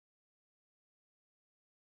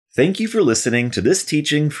Thank you for listening to this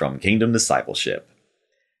teaching from Kingdom Discipleship.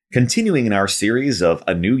 Continuing in our series of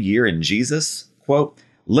A New Year in Jesus, quote,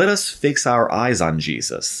 "Let us fix our eyes on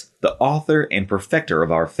Jesus, the author and perfecter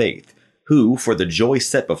of our faith, who, for the joy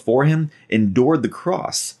set before him, endured the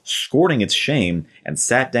cross, scorning its shame, and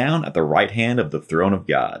sat down at the right hand of the throne of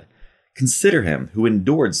God. Consider him who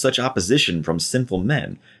endured such opposition from sinful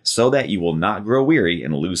men, so that you will not grow weary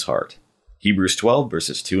and lose heart." Hebrews 12,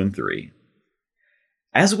 verses 2 and 3.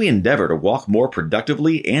 As we endeavor to walk more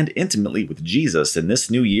productively and intimately with Jesus in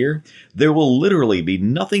this new year, there will literally be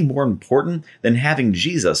nothing more important than having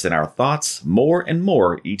Jesus in our thoughts more and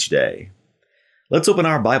more each day. Let's open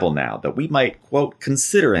our Bible now that we might, quote,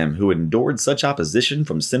 "consider him who endured such opposition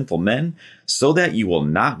from sinful men, so that you will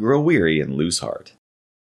not grow weary and lose heart."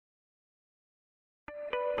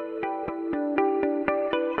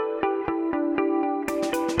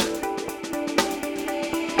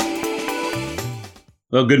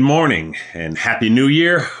 Well, good morning and Happy New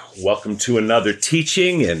Year. Welcome to another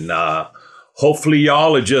teaching, and hopefully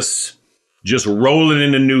y'all are just rolling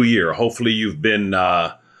in the new year. Hopefully you've been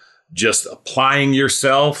just applying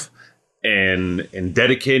yourself and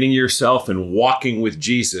dedicating yourself and walking with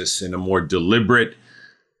Jesus in a more deliberate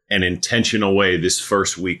and intentional way this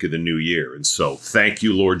first week of the new year. And so thank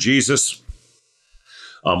you, Lord Jesus.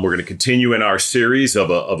 We're going to continue in our series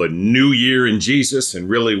of a new year in Jesus, and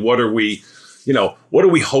really what are we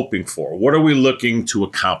hoping for? What are we looking to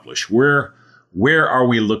accomplish? Where are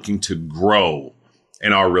we looking to grow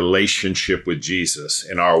in our relationship with Jesus,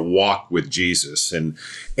 in our walk with Jesus, and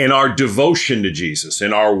in our devotion to Jesus,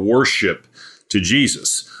 in our worship to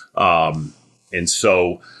Jesus? And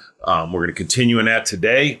so we're going to continue in that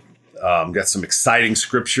today. Got some exciting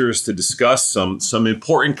scriptures to discuss, some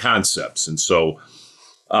important concepts. And so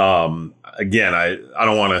again, I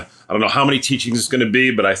don't know how many teachings it's going to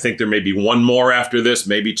be, but I think there may be one more after this,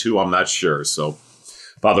 maybe two, I'm not sure. So,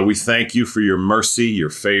 Father, we thank you for your mercy, your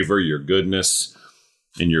favor, your goodness,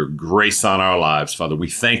 and your grace on our lives. Father, we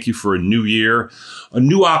thank you for a new year, a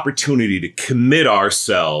new opportunity to commit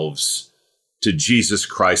ourselves to Jesus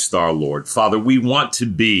Christ our Lord. Father, we want to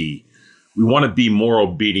be more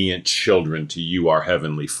obedient children to you, our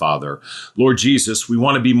Heavenly Father. Lord Jesus, we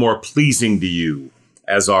want to be more pleasing to you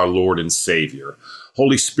as our Lord and Savior.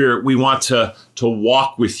 Holy Spirit, we want to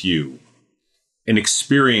walk with you and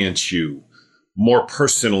experience you more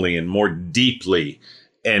personally and more deeply.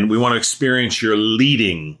 And we want to experience your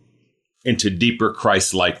leading into deeper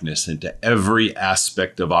Christ-likeness into every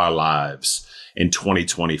aspect of our lives in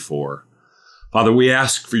 2024. Father, we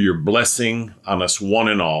ask for your blessing on us one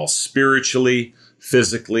and all, spiritually,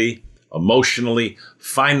 physically, emotionally,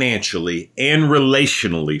 financially, and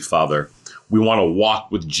relationally, Father. We want to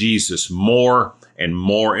walk with Jesus more and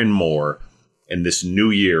more and more in this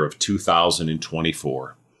new year of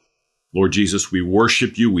 2024. Lord Jesus, we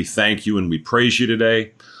worship you, we thank you, and we praise you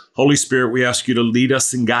today. Holy Spirit, we ask you to lead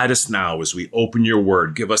us and guide us now as we open your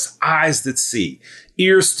word. Give us eyes that see,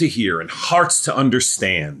 ears to hear, and hearts to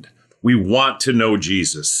understand. We want to know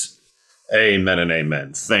Jesus. Amen and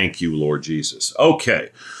amen. Thank you, Lord Jesus. Okay.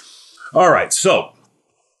 All right. So,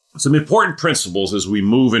 some important principles as we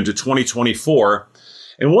move into 2024.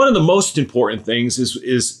 And one of the most important things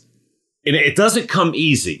is and it doesn't come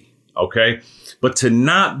easy, okay? But to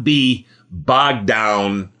not be bogged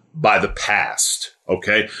down by the past,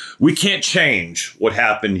 okay? We can't change what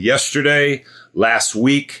happened yesterday, last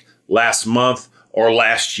week, last month, or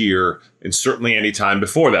last year, and certainly any time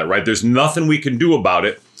before that, right? There's nothing we can do about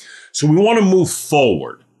it. So we want to move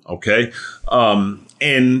forward, okay?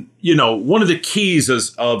 And, one of the keys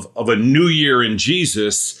of a new year in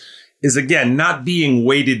Jesus is, again, not being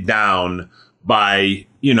weighted down by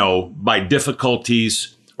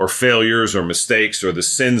difficulties or failures or mistakes or the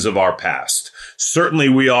sins of our past. Certainly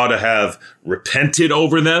we ought to have repented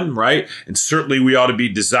over them, right? And certainly we ought to be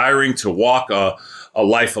desiring to walk a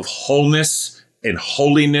life of wholeness and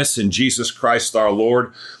holiness in Jesus Christ our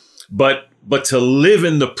Lord, but to live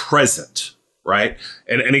in the present, right?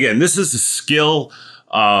 And again, this is a skill.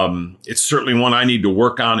 It's certainly one I need to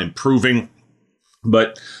work on improving.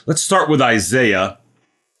 But let's start with Isaiah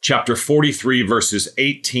chapter 43, verses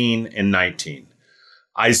 18 and 19.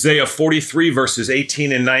 Isaiah 43, verses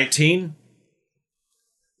 18 and 19.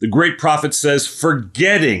 The great prophet says,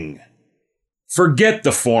 forget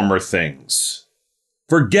the former things.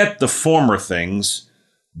 Forget the former things.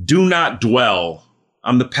 Do not dwell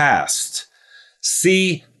on the past.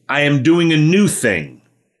 See, I am doing a new thing.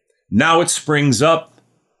 Now it springs up.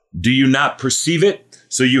 Do you not perceive it?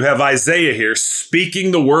 So you have Isaiah here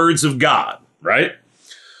speaking the words of God, right?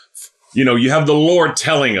 You have the Lord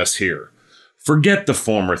telling us here, forget the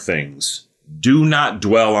former things. Do not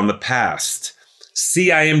dwell on the past.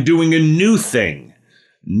 See, I am doing a new thing.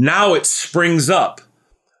 Now it springs up.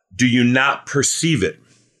 Do you not perceive it?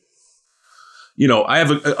 You know, I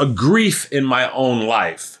have a grief in my own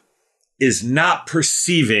life is not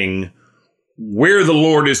perceiving where the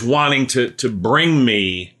Lord is wanting to bring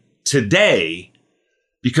me today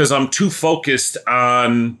because I'm too focused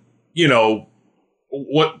on, you know,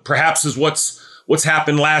 what perhaps is what's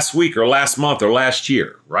happened last week or last month or last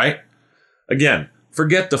year, right? Again,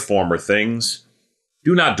 forget the former things.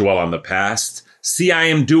 Do not dwell on the past. See, I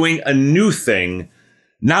am doing a new thing.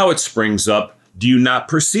 Now it springs up. Do you not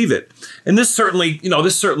perceive it? And this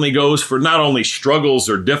certainly goes for not only struggles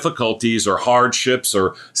or difficulties or hardships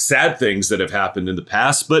or sad things that have happened in the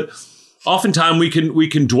past, but oftentimes we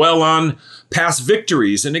can dwell on past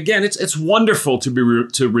victories. And again, it's wonderful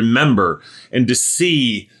to remember and to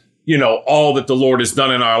see, you know, all that the Lord has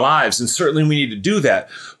done in our lives. And certainly we need to do that.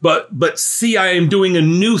 But see, I am doing a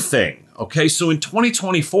new thing. Okay, so in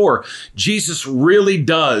 2024, Jesus really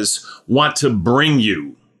does want to bring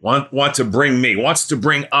you, wants to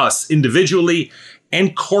bring us individually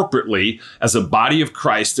and corporately as a body of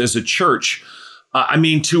Christ, as a church,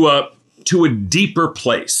 to a deeper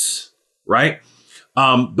place, right?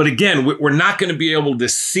 But again, we're not going to be able to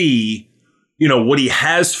see, you know, what he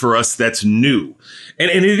has for us that's new.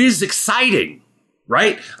 And it is exciting,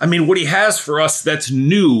 right? I mean, what he has for us that's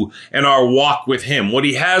new in our walk with him, what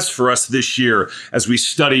he has for us this year as we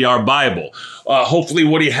study our Bible, hopefully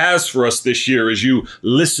what he has for us this year as you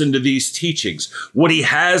listen to these teachings, what he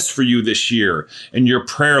has for you this year in your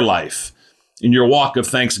prayer life, in your walk of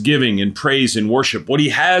thanksgiving and praise and worship, what he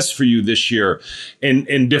has for you this year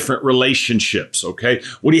in different relationships, okay?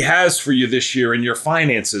 What he has for you this year in your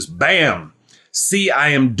finances, bam. See, I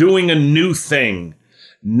am doing a new thing.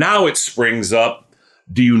 Now it springs up.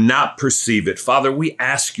 Do you not perceive it? Father, we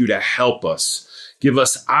ask you to help us. Give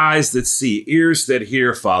us eyes that see, ears that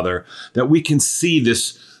hear, Father, that we can see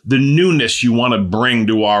the newness you want to bring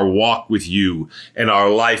to our walk with you and our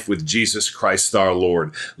life with Jesus Christ our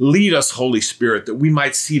Lord. Lead us, Holy Spirit, that we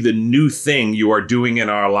might see the new thing you are doing in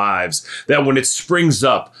our lives, that when it springs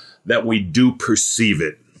up, that we do perceive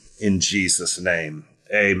it in Jesus' name.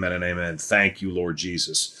 Amen and amen. Thank you, Lord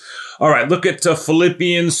Jesus. All right, look at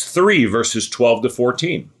Philippians 3, verses 12 to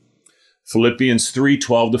 14. Philippians 3,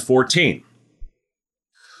 12 to 14.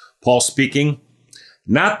 Paul speaking,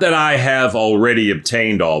 not that I have already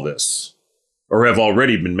obtained all this, or have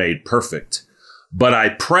already been made perfect, but I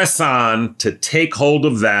press on to take hold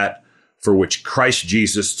of that for which Christ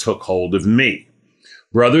Jesus took hold of me.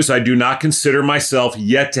 Brothers, I do not consider myself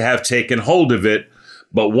yet to have taken hold of it,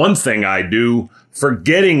 but one thing I do,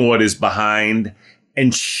 forgetting what is behind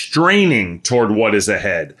and straining toward what is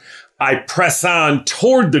ahead. I press on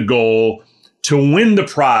toward the goal to win the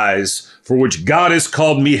prize for which God has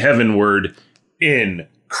called me heavenward in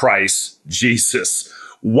Christ Jesus.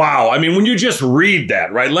 Wow. I mean, when you just read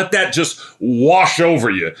that, right, let that just wash over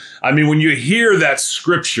you. I mean, when you hear that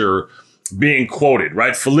scripture being quoted,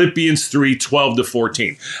 right? Philippians 3, 12 to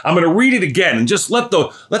 14. I'm going to read it again and just let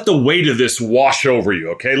the weight of this wash over you.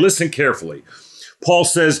 Okay. Listen carefully. Paul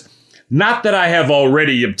says, not that I have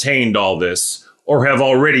already obtained all this or have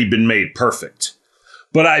already been made perfect,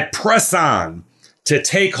 but I press on to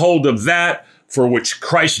take hold of that for which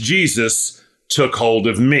Christ Jesus took hold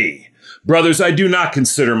of me. Brothers, I do not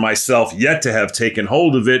consider myself yet to have taken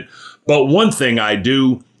hold of it, but one thing I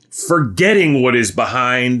do, forgetting what is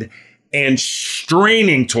behind and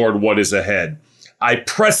straining toward what is ahead. I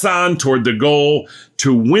press on toward the goal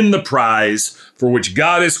to win the prize for which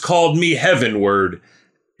God has called me heavenward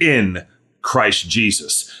in Christ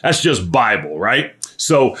Jesus. That's just Bible, right?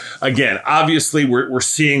 So again, obviously we're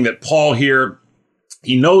seeing that Paul here,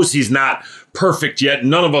 he knows he's not perfect yet.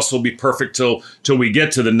 None of us will be perfect till we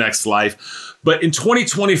get to the next life. But in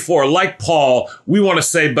 2024, like Paul, we want to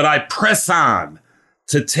say, but I press on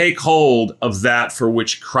to take hold of that for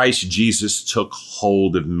which Christ Jesus took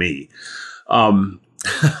hold of me.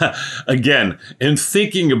 Again, in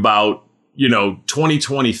thinking about,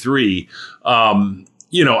 2023, I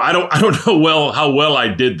don't know how well I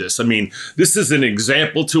did this. I mean, this is an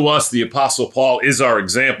example to us. The Apostle Paul is our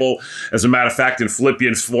example. As a matter of fact, in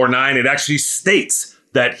Philippians 4:9, it actually states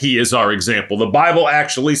that he is our example. The Bible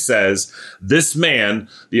actually says this man,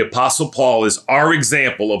 the Apostle Paul, is our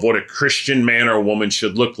example of what a Christian man or woman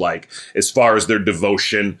should look like as far as their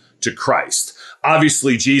devotion to Christ.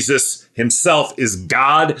 Obviously, Jesus himself is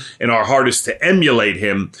God, and our heart is to emulate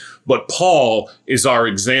him. But Paul is our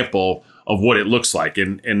example what it looks like.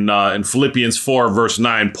 In Philippians 4, verse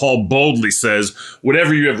 9, Paul boldly says,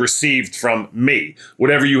 whatever you have received from me,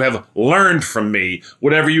 whatever you have learned from me,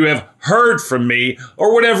 whatever you have heard from me,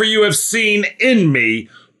 or whatever you have seen in me,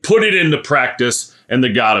 put it into practice, and the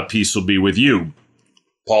God of peace will be with you.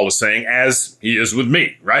 Paul is saying, as he is with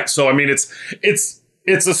me, right? So, I mean, it's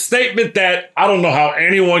a statement that I don't know how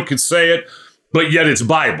anyone could say it, but yet it's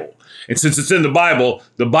Bible. And since it's in the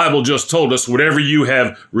Bible just told us whatever you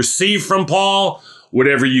have received from Paul,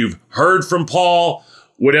 whatever you've heard from Paul,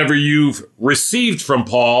 whatever you've received from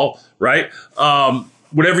Paul, right?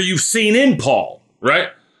 Whatever you've seen in Paul, right?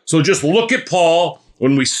 So just look at Paul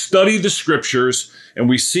when we study the scriptures and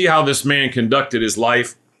we see how this man conducted his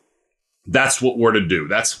life. That's what we're to do.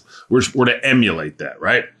 We're to emulate that,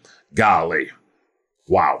 right? Golly.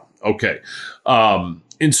 Wow. Okay.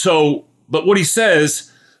 But what he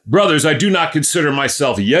says, brothers, I do not consider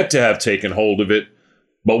myself yet to have taken hold of it.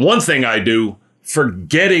 But one thing I do,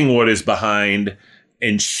 forgetting what is behind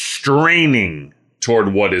and straining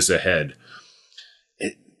toward what is ahead.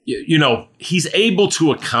 He's able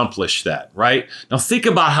to accomplish that, right? Now think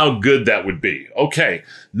about how good that would be. Okay,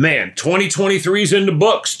 man, 2023 is in the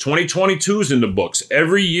books. 2022 is in the books.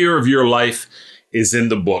 Every year of your life is in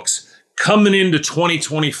the books. Coming into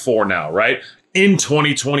 2024 now, right? In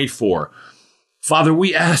 2024. Father,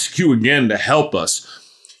 we ask you again to help us.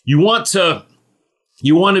 You want to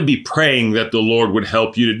be praying that the Lord would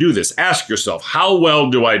help you to do this. Ask yourself, how well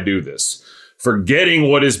do I do this? Forgetting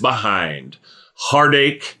what is behind.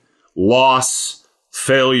 Heartache, loss,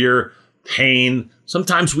 failure, pain.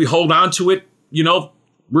 Sometimes we hold on to it,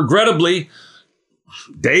 regrettably,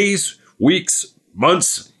 days, weeks,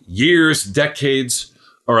 months, years, decades,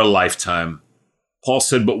 or a lifetime. Paul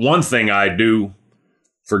said, but one thing I do,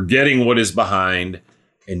 forgetting what is behind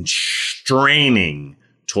and straining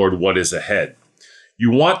toward what is ahead.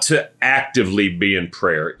 You want to actively be in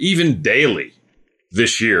prayer, even daily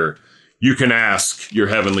this year. You can ask your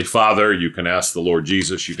Heavenly Father, you can ask the Lord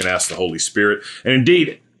Jesus, you can ask the Holy Spirit, and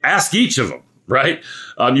indeed, ask each of them, right?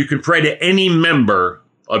 You can pray to any member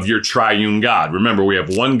of your triune God. Remember, we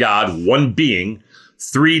have one God, one being,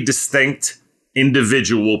 three distinct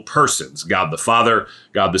individual persons, God the Father,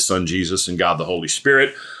 God the Son, Jesus, and God the Holy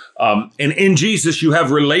Spirit. And in Jesus, you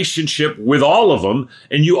have relationship with all of them,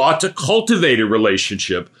 and you ought to cultivate a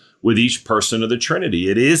relationship with each person of the Trinity.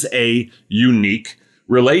 It is a unique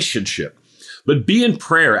relationship. But be in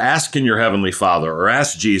prayer, asking your Heavenly Father, or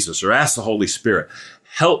ask Jesus, or ask the Holy Spirit,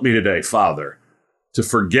 help me today, Father, to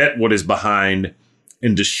forget what is behind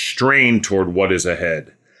and to strain toward what is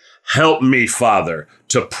ahead. Help me, Father,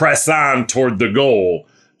 to press on toward the goal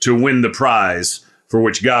to win the prize for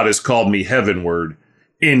which God has called me heavenward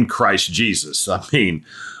in Christ Jesus. I mean,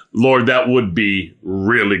 Lord, that would be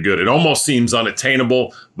really good. It almost seems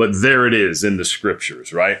unattainable, but there it is in the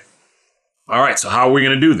scriptures, right? All right, so how are we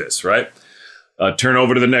going to do this, right? Turn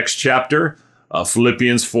over to the next chapter,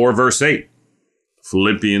 Philippians 4, verse 8.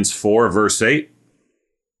 Philippians 4, verse 8.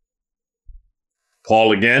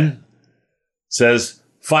 Paul again says,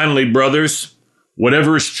 finally, brothers,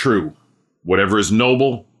 whatever is true, whatever is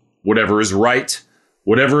noble, whatever is right,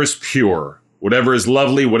 whatever is pure, whatever is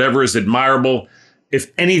lovely, whatever is admirable,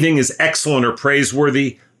 if anything is excellent or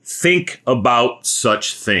praiseworthy, think about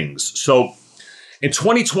such things. So in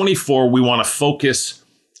 2024, we want to focus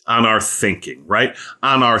on our thinking, right?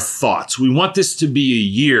 On our thoughts. We want this to be a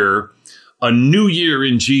year, a new year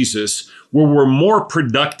in Jesus, where we're more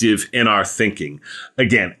productive in our thinking.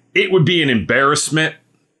 Again, it would be an embarrassment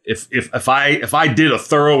if I did a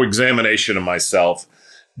thorough examination of myself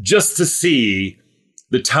just to see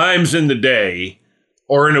the times in the day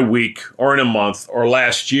or in a week or in a month or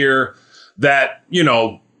last year that,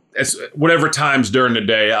 whatever times during the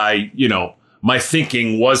day my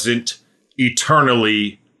thinking wasn't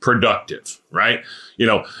eternally productive, right?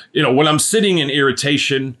 When I'm sitting in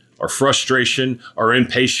irritation or frustration or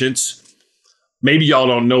impatience, maybe y'all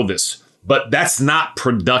don't know this, but that's not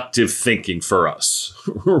productive thinking for us,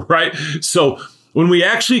 right? So when we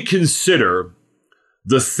actually consider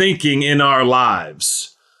the thinking in our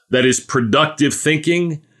lives that is productive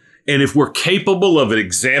thinking, and if we're capable of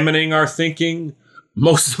examining our thinking,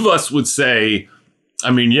 most of us would say,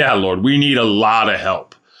 yeah, Lord, we need a lot of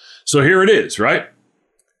help. So here it is, right?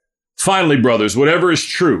 Finally, brothers, whatever is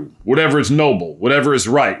true, whatever is noble, whatever is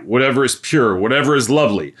right, whatever is pure, whatever is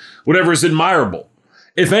lovely, whatever is admirable,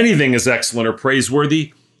 if anything is excellent or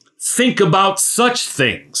praiseworthy, think about such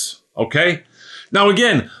things, okay? Now,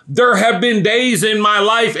 again, there have been days in my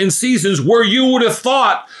life and seasons where you would have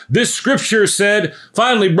thought this scripture said,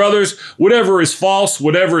 finally, brothers, whatever is false,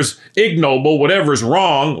 whatever is ignoble, whatever is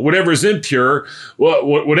wrong, whatever is impure,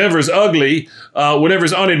 whatever is ugly, whatever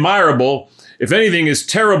is unadmirable, if anything is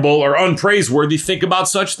terrible or unpraiseworthy, think about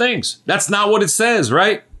such things. That's not what it says,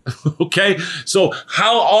 right? Okay. So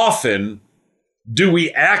how often do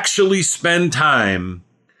we actually spend time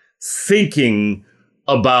thinking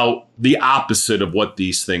about the opposite of what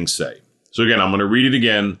these things say? So again, I'm going to read it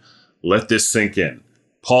again. Let this sink in.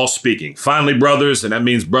 Paul speaking. Finally, brothers, and that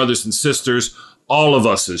means brothers and sisters, all of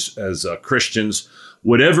us as Christians,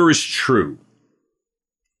 whatever is true,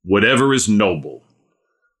 whatever is noble,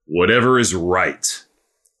 whatever is right,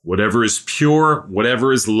 whatever is pure,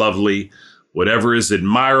 whatever is lovely, whatever is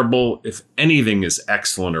admirable, if anything is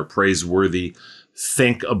excellent or praiseworthy,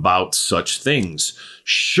 think about such things.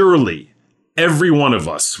 Surely, every one of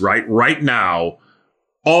us, right now,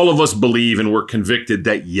 all of us believe and we're convicted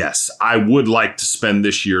that, yes, I would like to spend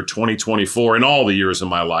this year, 2024, and all the years of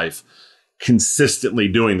my life, consistently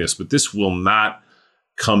doing this, but this will not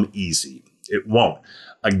come easy. It won't.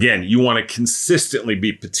 Again, you want to consistently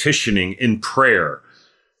be petitioning in prayer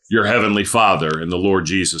your Heavenly Father and the Lord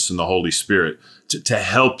Jesus and the Holy Spirit to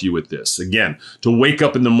help you with this. Again, to wake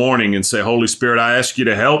up in the morning and say, Holy Spirit, I ask you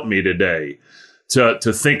to help me today to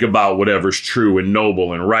think about whatever's true and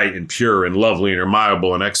noble and right and pure and lovely and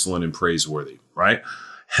admirable and excellent and praiseworthy, right?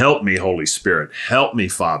 Help me, Holy Spirit. Help me,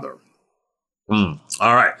 Father. All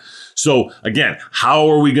right. So again, how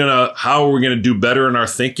are we gonna do better in our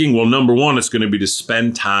thinking? Well, number one, it's going to be to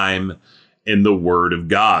spend time in the Word of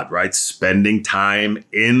God, right? Spending time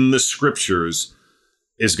in the Scriptures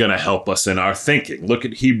is going to help us in our thinking. Look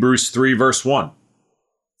at Hebrews 3, verse 1.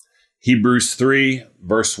 Hebrews 3,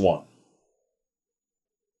 verse 1.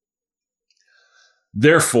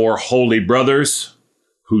 Therefore, holy brothers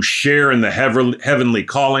who share in the heavenly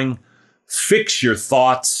calling, fix your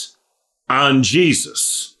thoughts on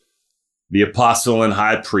Jesus, the apostle and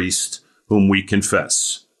high priest whom we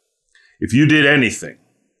confess. If you did anything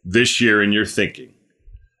this year in your thinking,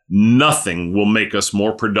 nothing will make us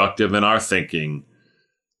more productive in our thinking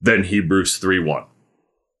than Hebrews 3:1.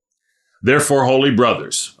 Therefore, holy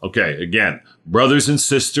brothers, okay, again, brothers and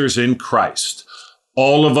sisters in Christ,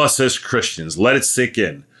 all of us as Christians, let it sink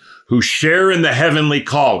in, who share in the heavenly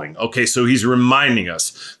calling. Okay, so he's reminding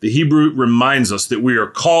us, the Hebrew reminds us that we are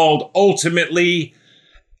called ultimately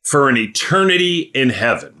for an eternity in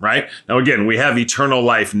heaven, right? Now, again, we have eternal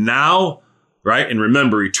life now, right? And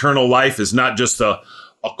remember, eternal life is not just a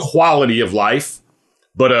quality of life,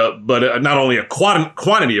 but not only a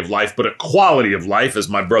quantity of life, but a quality of life, as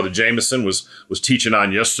my brother Jameson was teaching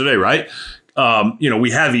on yesterday, right?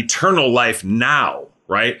 We have eternal life now,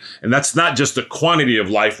 right? And that's not just a quantity of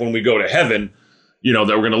life when we go to heaven, that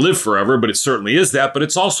we're going to live forever, but it certainly is that, but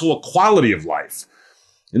it's also a quality of life.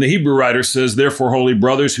 And the Hebrew writer says, therefore, holy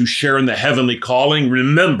brothers who share in the heavenly calling,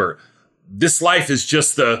 remember, this life is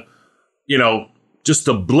just a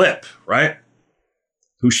blip, right?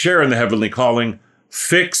 Who share in the heavenly calling,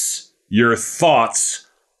 fix your thoughts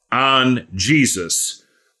on Jesus,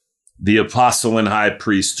 the apostle and high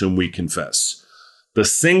priest whom we confess. The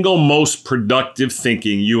single most productive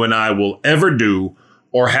thinking you and I will ever do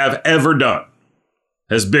or have ever done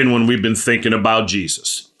has been when we've been thinking about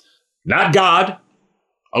Jesus. Not God,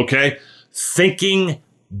 okay? Thinking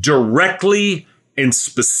directly and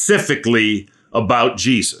specifically about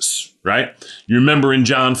Jesus, right? You remember in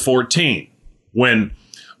John 14, when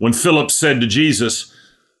Philip said to Jesus,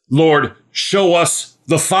 Lord, show us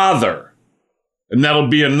the Father, and that'll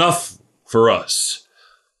be enough for us.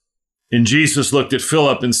 And Jesus looked at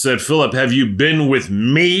Philip and said, Philip, have you been with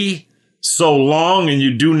me so long and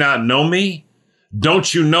you do not know me?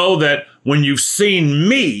 Don't you know that when you've seen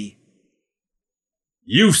me,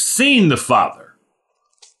 you've seen the Father?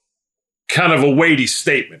 Kind of a weighty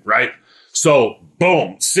statement, right? So,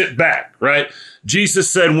 boom, sit back, right?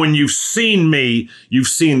 Jesus said, when you've seen me, you've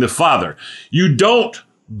seen the Father. You don't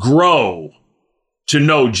grow to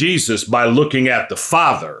know Jesus by looking at the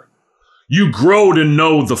Father. You grow to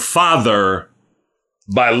know the Father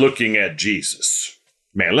by looking at Jesus.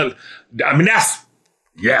 Man, we're going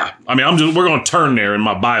to turn there in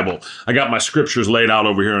my Bible. I got my scriptures laid out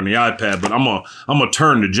over here on the iPad, but I'm going to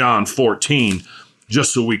turn to John 14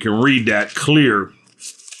 just so we can read that clear.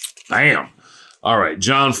 Bam. All right,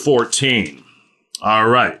 John 14. All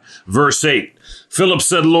right, verse 8. Philip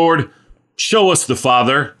said, Lord, show us the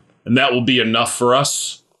Father, and that will be enough for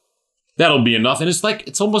us. That'll be enough. And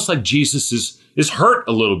it's almost like Jesus is hurt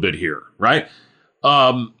a little bit here, right?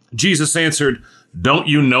 Jesus answered, don't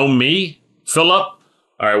you know me, Philip?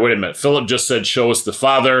 All right, wait a minute. Philip just said, show us the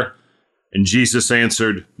Father. And Jesus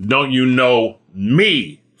answered, don't you know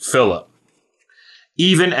me, Philip?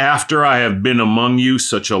 Even after I have been among you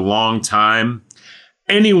such a long time,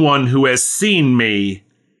 anyone who has seen me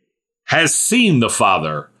has seen the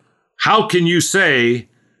Father. How can you say,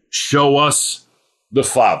 show us the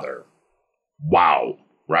Father? Wow,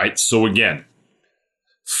 right? So again,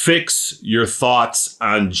 fix your thoughts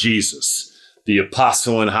on Jesus, the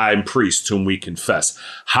apostle and high priest whom we confess.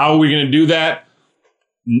 How are we going to do that?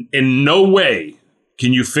 In no way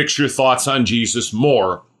can you fix your thoughts on Jesus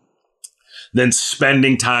more than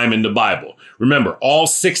spending time in the Bible. Remember, all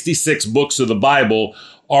 66 books of the Bible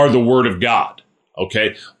are the Word of God,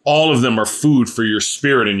 okay? All of them are food for your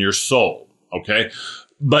spirit and your soul, okay?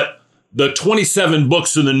 But the 27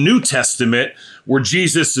 books in the New Testament where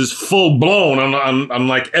Jesus is full blown on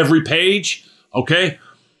like every page, okay?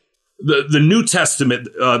 The New Testament,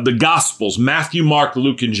 the Gospels, Matthew, Mark,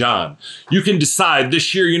 Luke, and John. You can decide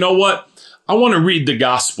this year, you know what? I want to read the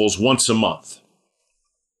Gospels once a month.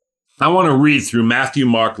 I want to read through Matthew,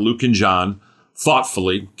 Mark, Luke, and John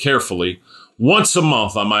thoughtfully, carefully, once a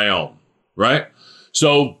month on my own, right?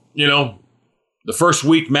 So, the first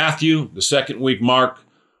week, Matthew, the second week, Mark,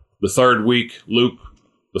 the third week, Luke,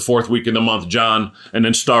 the fourth week of the month, John, and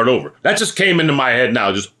then start over. That just came into my head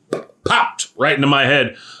now, just popped right into my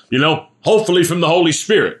head, hopefully from the Holy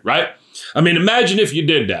Spirit, right? I mean, imagine if you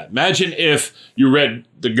did that. Imagine if you read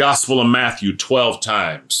the Gospel of Matthew 12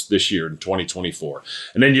 times this year in 2024.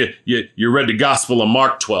 And then you read the Gospel of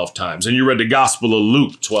Mark 12 times, and you read the Gospel of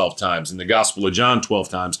Luke 12 times, and the Gospel of John 12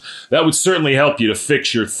 times. That would certainly help you to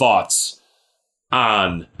fix your thoughts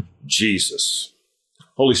on Jesus.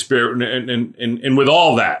 Holy Spirit, and with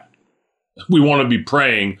all that, we want to be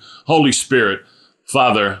praying, Holy Spirit,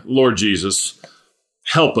 Father, Lord Jesus,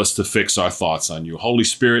 help us to fix our thoughts on you. Holy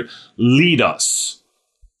Spirit, lead us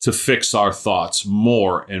to fix our thoughts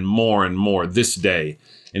more and more and more this day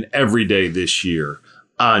and every day this year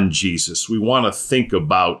on Jesus. We want to think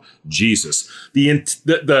about Jesus.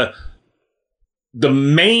 The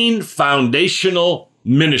main foundational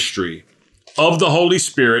ministry of the Holy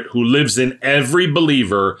Spirit who lives in every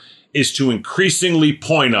believer is to increasingly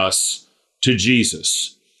point us to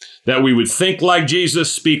Jesus. That we would think like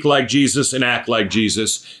Jesus, speak like Jesus, and act like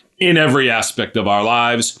Jesus in every aspect of our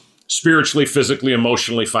lives, spiritually, physically,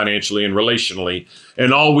 emotionally, financially, and relationally,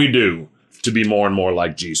 and all we do to be more and more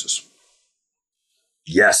like Jesus.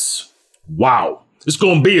 Yes. Wow. It's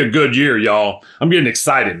going to be a good year, y'all. I'm getting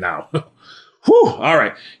excited now. Whew. All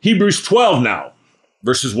right. Hebrews 12 now,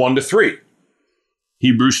 verses 1 to 3.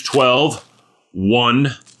 Hebrews 12,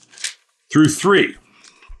 1 through 3.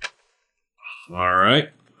 All right.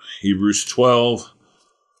 Hebrews 12,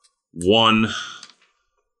 1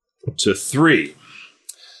 to 3.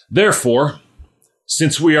 Therefore,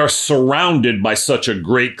 since we are surrounded by such a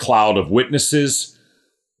great cloud of witnesses,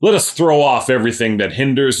 let us throw off everything that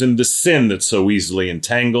hinders and the sin that so easily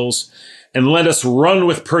entangles, and let us run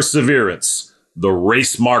with perseverance the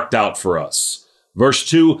race marked out for us. Verse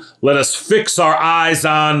 2, let us fix our eyes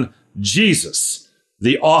on Jesus,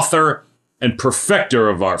 the author and perfecter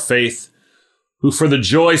of our faith, who for the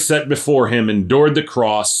joy set before him endured the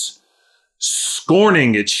cross,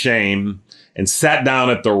 scorning its shame, and sat down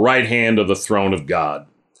at the right hand of the throne of God.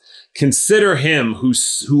 Consider him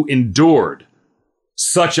who endured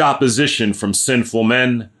such opposition from sinful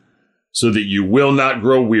men, so that you will not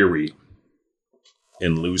grow weary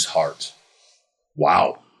and lose heart.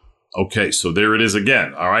 Wow. Okay, so there it is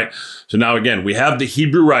again, all right? So now again, we have the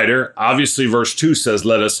Hebrew writer. Obviously, verse 2 says,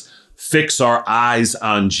 let us fix our eyes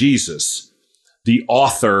on Jesus, the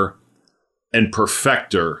author and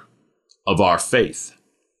perfecter of our faith.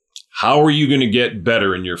 How are you going to get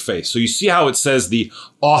better in your faith? So you see how it says the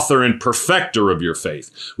author and perfecter of your faith.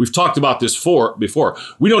 We've talked about this before.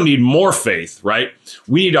 We don't need more faith, right?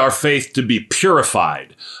 We need our faith to be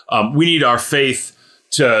purified. We need our faith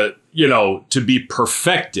to be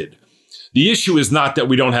perfected. The issue is not that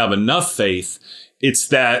we don't have enough faith. It's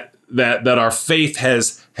that our faith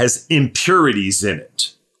has impurities in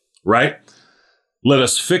it, right? Let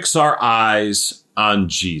us fix our eyes on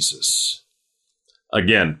Jesus.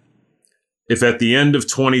 Again, if at the end of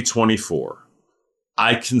 2024,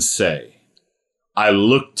 I can say, I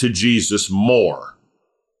look to Jesus more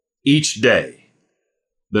each day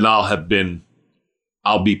than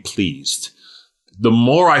I'll be pleased. The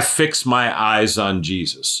more I fix my eyes on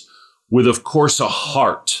Jesus, with of course a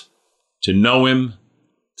heart to know him,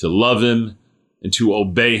 to love him, and to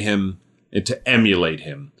obey him, and to emulate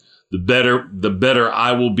him, the better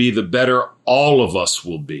I will be, the better all of us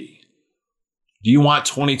will be. Do you want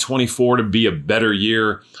 2024 to be a better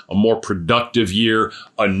year, a more productive year,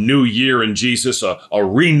 a new year in Jesus, a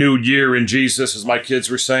renewed year in Jesus, as my kids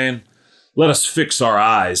were saying? Let us fix our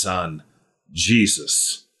eyes on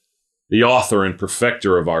Jesus, the author and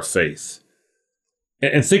perfecter of our faith.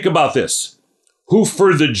 And think about this. Who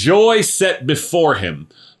for the joy set before him,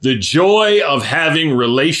 the joy of having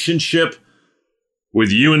relationship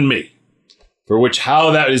with you and me, for which how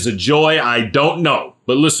that is a joy, I don't know.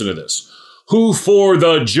 But listen to this. Who for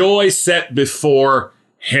the joy set before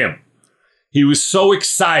him. He was so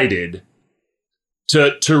excited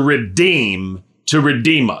to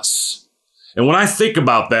redeem us. And when I think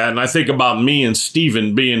about that, and I think about me and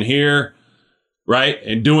Stephen being here, right,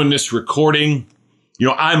 and doing this recording,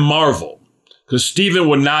 I marvel. Because Stephen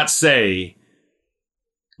would not say,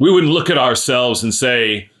 we wouldn't look at ourselves and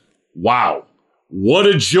say, wow, what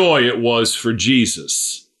a joy it was for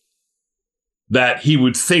Jesus that he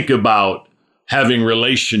would think about having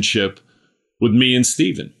relationship with me and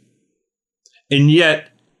Stephen. And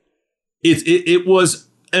yet, it was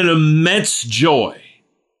an immense joy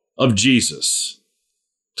of Jesus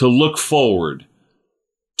to look forward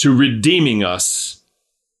to redeeming us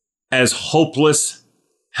as hopeless,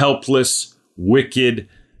 helpless, wicked,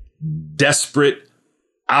 desperate,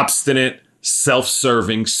 obstinate,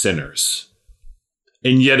 self-serving sinners.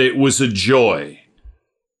 And yet it was a joy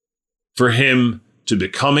for him to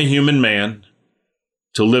become a human man,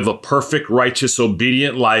 to live a perfect, righteous,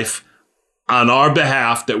 obedient life on our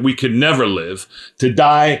behalf that we could never live, to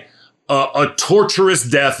die a torturous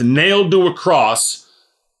death nailed to a cross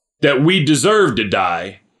that we deserve to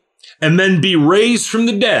die, and then be raised from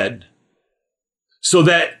the dead so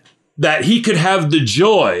that he could have the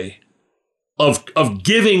joy of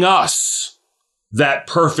giving us that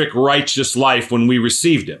perfect, righteous life when we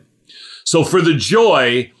received him. So for the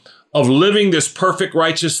joy of living this perfect,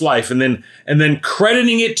 righteous life and then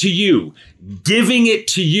crediting it to you, giving it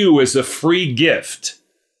to you as a free gift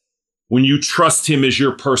when you trust him as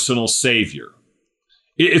your personal savior.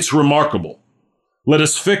 It's remarkable. Let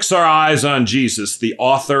us fix our eyes on Jesus, the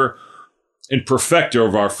author and perfecter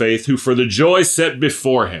of our faith, who for the joy set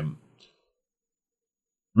before him,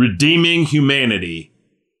 redeeming humanity,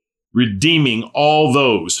 redeeming all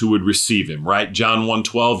those who would receive him, right? John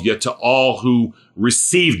 1:12, yet to all who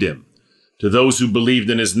received him, to those who believed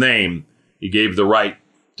in his name, he gave the right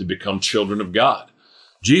to become children of God.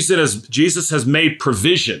 Jesus has made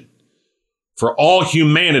provision for all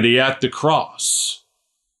humanity at the cross.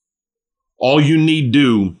 All you need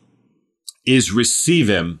do is receive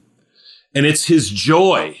him, and it's his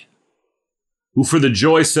joy, who for the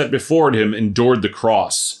joy set before him endured the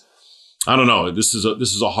cross. I don't know. This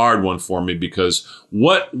is a hard one for me, because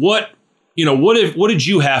what did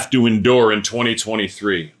you have to endure in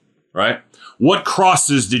 2023, right? What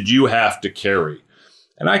crosses did you have to carry?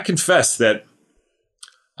 And I confess that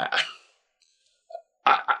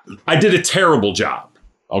I did a terrible job.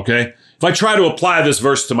 Okay, if I try to apply this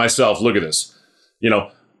verse to myself, look at this.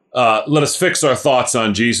 Let us fix our thoughts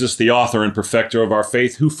on Jesus, the author and perfecter of our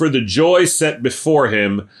faith, who for the joy set before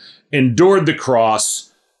him endured the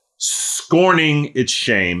cross, scorning its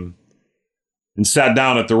shame, and sat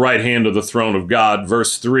down at the right hand of the throne of God.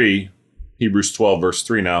 Verse 3, Hebrews 12, verse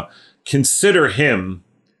 3 now. Consider him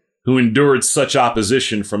who endured such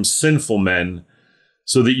opposition from sinful men,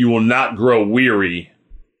 so that you will not grow weary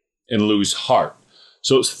and lose heart.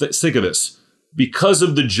 So think of this. Because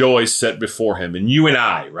of the joy set before him, and you and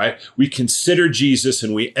I, right, we consider Jesus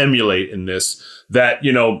and we emulate in this that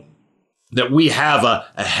we have a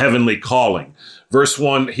heavenly calling. Verse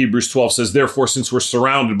 1, Hebrews 12 says, therefore, since we're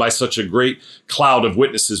surrounded by such a great cloud of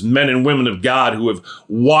witnesses, men and women of God who have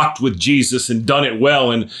walked with Jesus and done it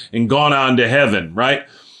well and gone on to heaven, right?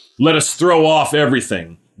 Let us throw off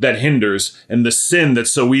everything that hinders and the sin that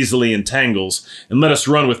so easily entangles, and let us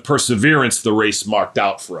run with perseverance the race marked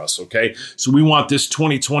out for us, okay? So we want this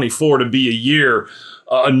 2024 to be a year,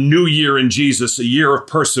 a new year in Jesus, a year of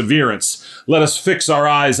perseverance. Let us fix our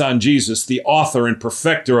eyes on Jesus, the author and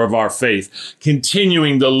perfecter of our faith,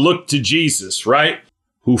 continuing to look to Jesus, right?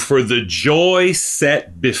 Who for the joy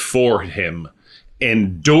set before him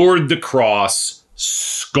endured the cross,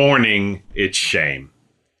 scorning its shame.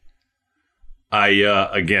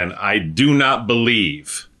 I do not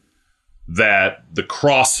believe that the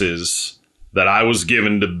crosses that I was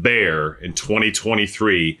given to bear in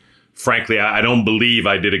 2023, frankly, I don't believe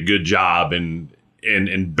I did a good job in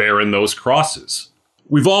bearing those crosses.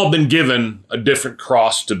 We've all been given a different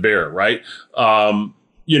cross to bear, right?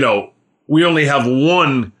 We only have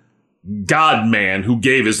one God-man who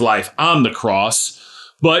gave his life on the cross,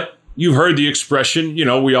 but you've heard the expression,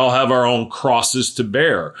 we all have our own crosses to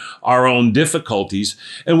bear, our own difficulties,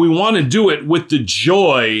 and we want to do it with the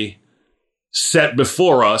joy set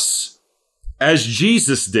before us as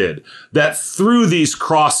Jesus did, that through these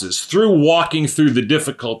crosses, through walking through the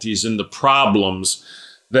difficulties and the problems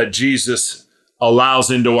that Jesus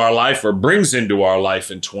allows into our life or brings into our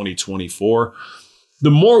life in 2024,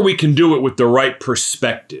 the more we can do it with the right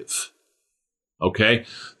perspective, okay?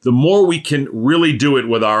 The more we can really do it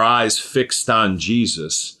with our eyes fixed on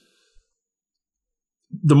Jesus,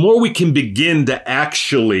 the more we can begin to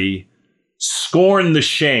actually scorn the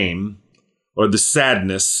shame or the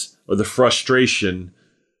sadness or the frustration,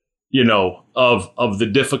 of the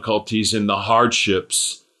difficulties and the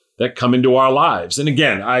hardships that come into our lives. And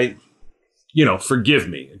again, forgive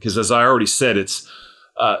me, because as I already said, it's,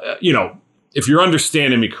 if you're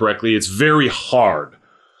understanding me correctly, it's very hard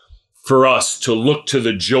for us to look to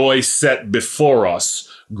the joy set before us,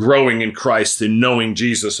 growing in Christ and knowing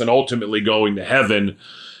Jesus and ultimately going to heaven,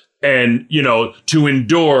 and, to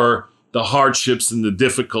endure the hardships and the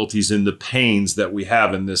difficulties and the pains that we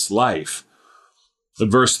have in this life.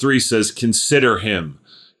 But verse 3 says, consider him,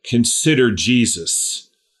 consider Jesus,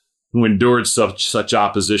 who endured such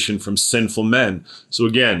opposition from sinful men. So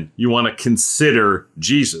again, you want to consider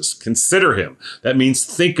Jesus, consider him. That means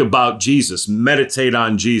think about Jesus, meditate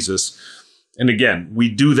on Jesus. And again, we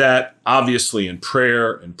do that obviously in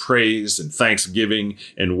prayer and praise and thanksgiving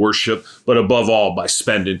and worship, but above all by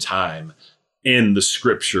spending time in the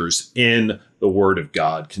scriptures, in the word of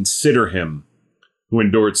God. Consider him who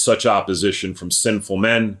endured such opposition from sinful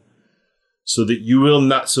men, so that you will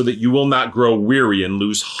not grow weary and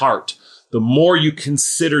lose heart. The more you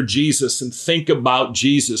consider Jesus and think about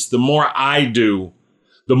Jesus, the more I do,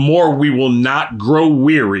 the more we will not grow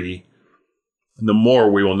weary, and the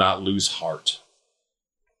more we will not lose heart.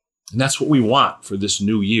 And that's what we want for this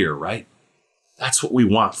new year, right? That's what we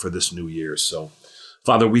want for this new year. So,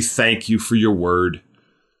 Father, we thank you for your word.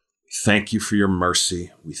 We thank you for your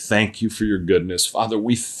mercy. We thank you for your goodness. Father,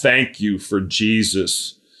 we thank you for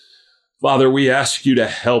Jesus. Father, we ask you to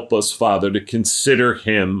help us, Father, to consider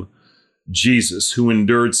him, Jesus, who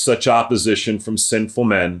endured such opposition from sinful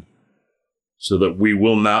men, so that we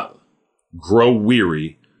will not grow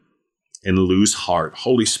weary and lose heart.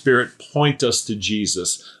 Holy Spirit, point us to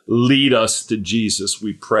Jesus. Lead us to Jesus,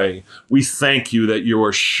 we pray. We thank you that you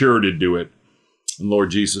are sure to do it. And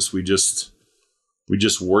Lord Jesus, we just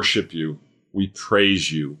worship you. We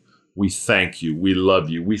praise you. We thank you. We love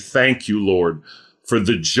you. We thank you, Lord, for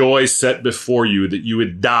the joy set before you, that you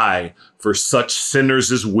would die for such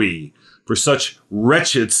sinners as we, for such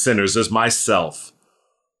wretched sinners as myself,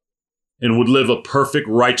 and would live a perfect,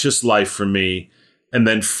 righteous life for me, and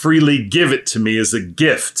then freely give it to me as a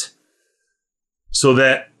gift, so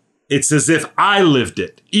that it's as if I lived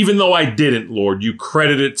it. Even though I didn't, Lord, you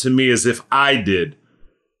credit it to me as if I did,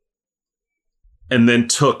 and then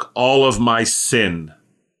took all of my sin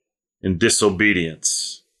and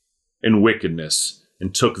disobedience and wickedness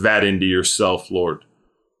and took that into yourself, Lord.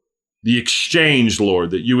 The exchange, Lord,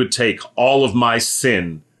 that you would take all of my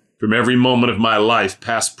sin from every moment of my life,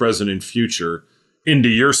 past, present, and future, into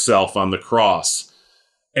yourself on the cross,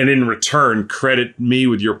 and in return, credit me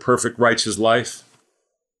with your perfect righteous life.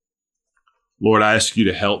 Lord, I ask you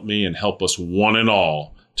to help me and help us one and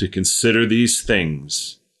all to consider these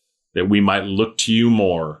things, that we might look to you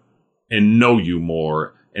more and know you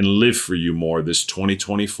more and live for you more this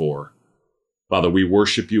 2024. Father, we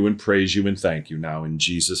worship you and praise you and thank you now in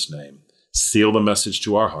Jesus' name. Seal the message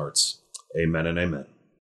to our hearts. Amen and amen.